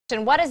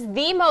And what is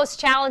the most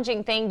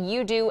challenging thing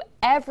you do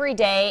every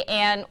day,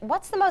 and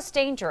what's the most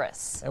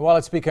dangerous? And while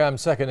it's become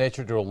second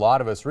nature to a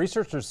lot of us,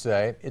 researchers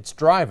say it's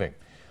driving.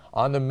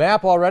 On the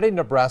map already,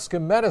 Nebraska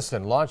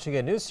Medicine launching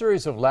a new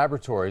series of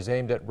laboratories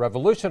aimed at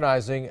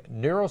revolutionizing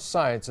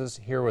neurosciences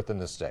here within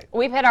the state.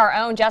 We've hit our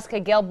own Jessica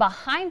Gill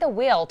behind the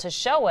wheel to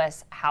show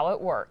us how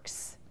it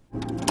works.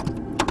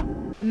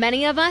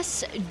 Many of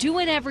us do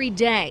it every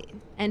day.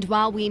 And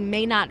while we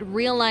may not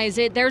realize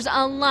it, there's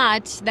a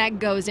lot that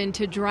goes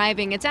into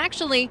driving. It's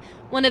actually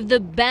one of the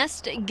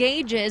best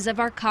gauges of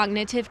our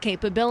cognitive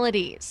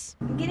capabilities.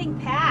 I'm getting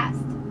past.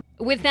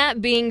 With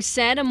that being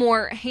said, a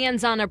more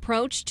hands-on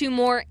approach to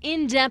more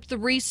in-depth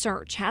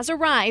research has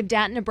arrived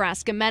at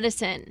Nebraska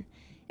Medicine.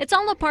 It's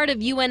all a part of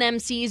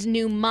UNMC's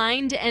new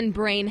Mind and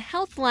Brain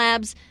Health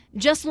Labs,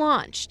 just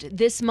launched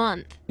this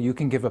month. You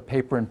can give a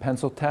paper and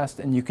pencil test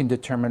and you can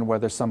determine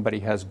whether somebody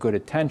has good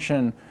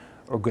attention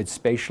or good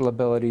spatial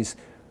abilities,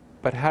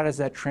 but how does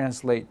that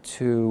translate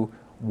to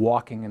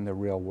walking in the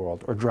real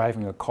world or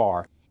driving a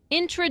car?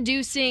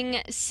 Introducing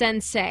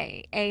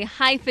SENSEI, a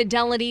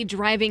high-fidelity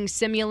driving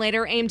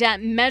simulator aimed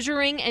at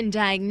measuring and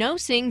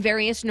diagnosing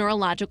various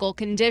neurological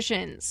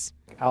conditions.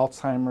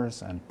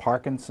 Alzheimer's and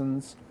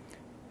Parkinson's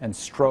and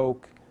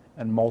stroke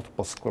and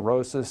multiple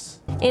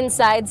sclerosis.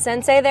 Inside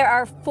SENSEI, there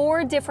are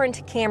 4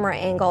 different camera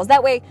angles.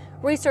 That way,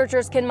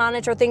 researchers can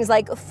monitor things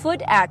like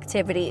foot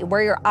activity,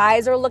 where your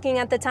eyes are looking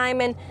at the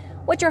time, and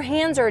what your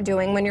hands are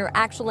doing when you're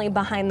actually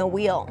behind the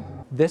wheel.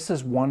 This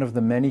is one of the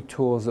many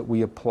tools that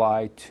we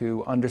apply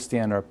to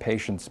understand our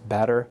patients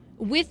better.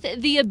 With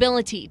the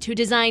ability to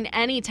design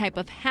any type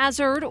of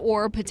hazard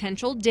or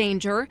potential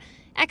danger,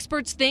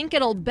 experts think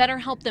it'll better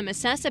help them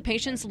assess a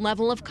patient's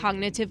level of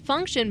cognitive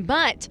function.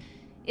 But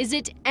is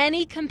it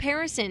any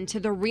comparison to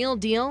the real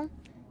deal?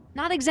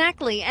 Not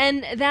exactly,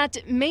 and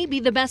that may be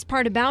the best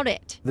part about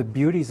it. The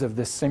beauties of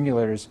this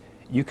simulators,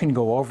 you can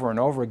go over and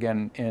over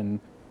again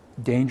in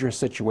dangerous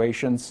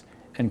situations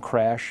and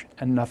crash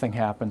and nothing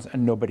happens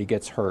and nobody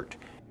gets hurt.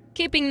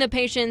 Keeping the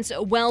patient's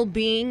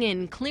well-being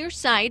in clear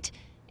sight,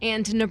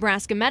 and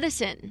Nebraska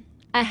Medicine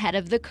ahead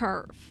of the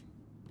curve.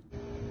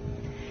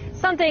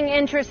 Something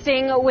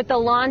interesting with the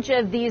launch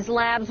of these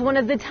labs, one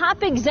of the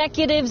top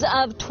executives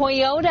of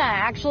Toyota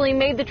actually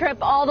made the trip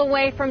all the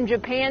way from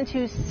Japan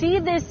to see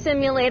this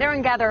simulator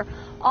and gather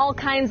all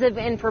kinds of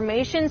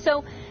information.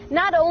 So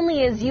not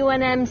only is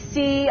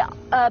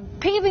UNMC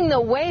paving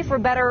the way for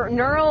better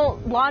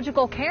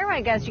neurological care,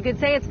 I guess you could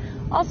say, it's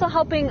also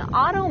helping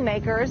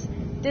automakers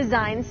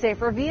design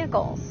safer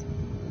vehicles.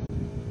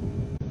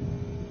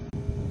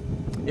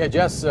 Yeah,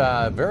 Jess,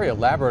 very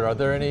elaborate. Are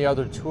there any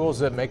other tools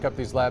that make up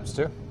these labs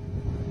too?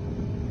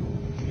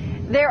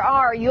 There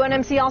are.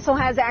 UNMC also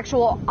has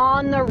actual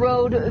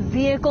on-the-road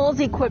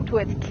vehicles equipped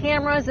with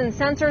cameras and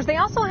sensors. They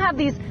also have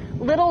these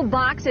little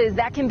boxes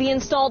that can be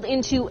installed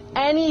into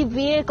any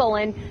vehicle,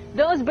 and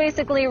those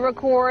basically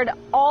record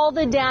all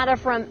the data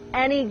from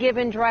any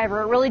given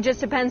driver. It really just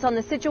depends on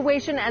the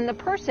situation and the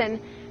person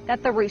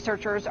that the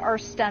researchers are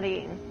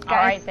studying. All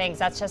right, thanks.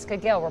 That's Jessica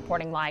Gill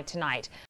reporting live tonight.